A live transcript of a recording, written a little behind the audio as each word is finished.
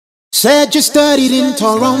Said you studied in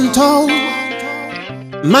Toronto,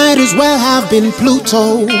 might as well have been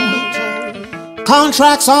Pluto.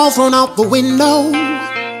 Contracts all thrown out the window.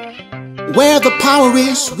 Where the power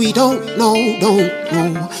is, we don't know.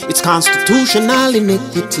 It's constitutional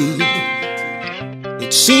iniquity.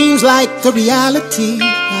 It seems like the reality.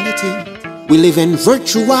 We live in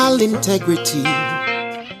virtual integrity,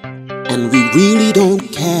 and we really don't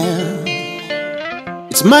care.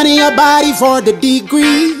 It's money or body for the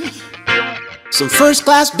degree. Some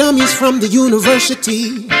first-class dummies from the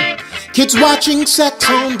university. Kids watching sex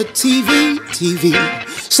on the TV.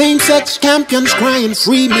 Same-sex champions crying,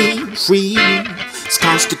 free me. It's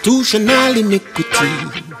constitutional iniquity,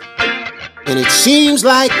 and it seems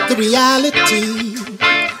like the reality.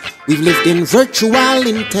 We've lived in virtual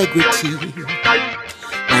integrity,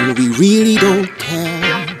 and we really don't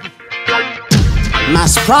care.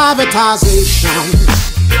 Mass privatization,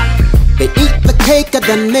 they eat the cake of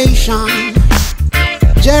the nation.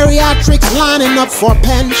 Geriatrics lining up for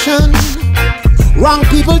pension. Wrong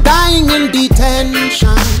people dying in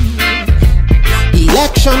detention.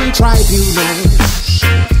 Election tribunals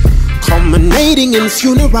culminating in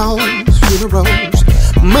funerals.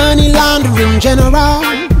 Money laundering generals.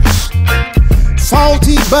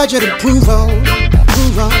 Faulty budget approvals.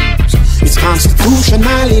 It's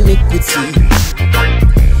constitutional iniquity,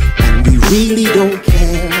 and we really don't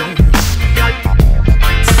care.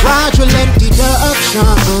 Fraudulent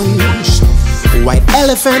deductions, white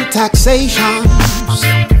elephant taxations.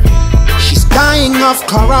 She's dying of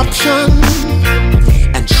corruption,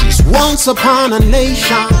 and she's once upon a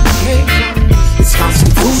nation. It's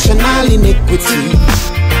constitutional iniquity,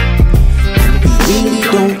 and we really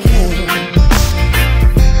don't care.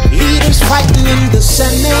 Leaders fighting in the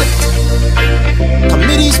Senate,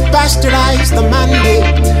 committees bastardize the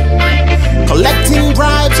mandate. Collecting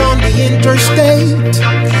bribes on the interstate,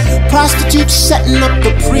 prostitutes setting up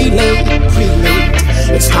the prelate.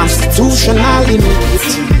 It's constitutional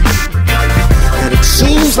iniquity, and it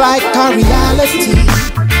seems like our reality.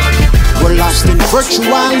 We're lost in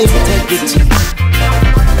virtual integrity,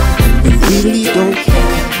 and we really don't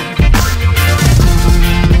care.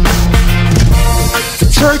 The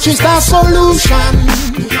church is the solution.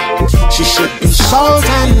 She should be salt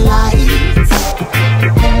and light.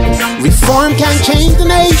 Reform can change the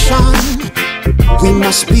nation. We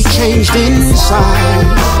must be changed inside.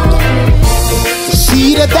 To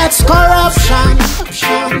see that that's corruption,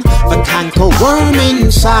 the canker worm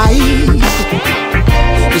inside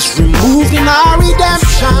is removed in our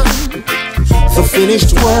redemption, the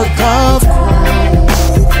finished work of Christ.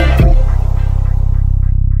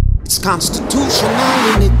 It's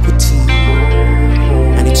constitutional iniquity,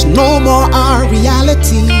 and it's no more our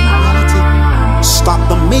reality. Stop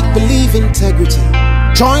the make-believe integrity.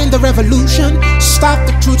 Join the revolution. Stop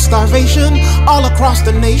the truth starvation all across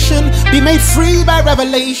the nation. Be made free by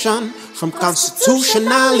revelation from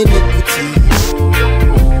constitutional iniquity.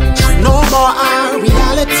 No more our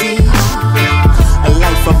reality. A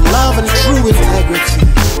life of love and true integrity,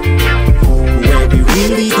 where we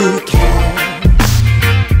really do care.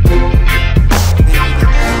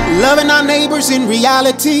 Loving our neighbors in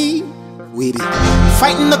reality. We be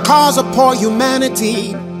fighting the cause of poor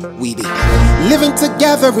humanity. We be living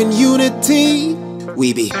together in unity.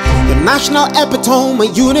 We be the national epitome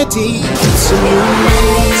of unity. It's a new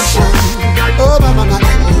nation. Oh my God,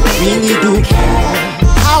 we really do care.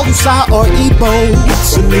 Hausa or Igbo,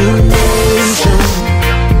 it's a new nation.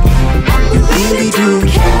 We really do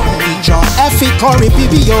care. Your Efik or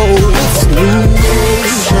Ibibio, it's a new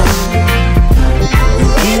nation. We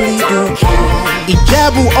really do care.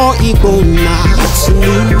 Ijebu or Igbo now, it's a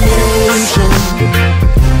new nation.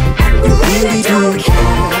 We really do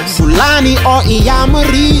care. Fulani or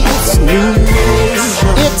Iyamari, it's a new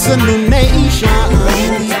nation. It's a new nation.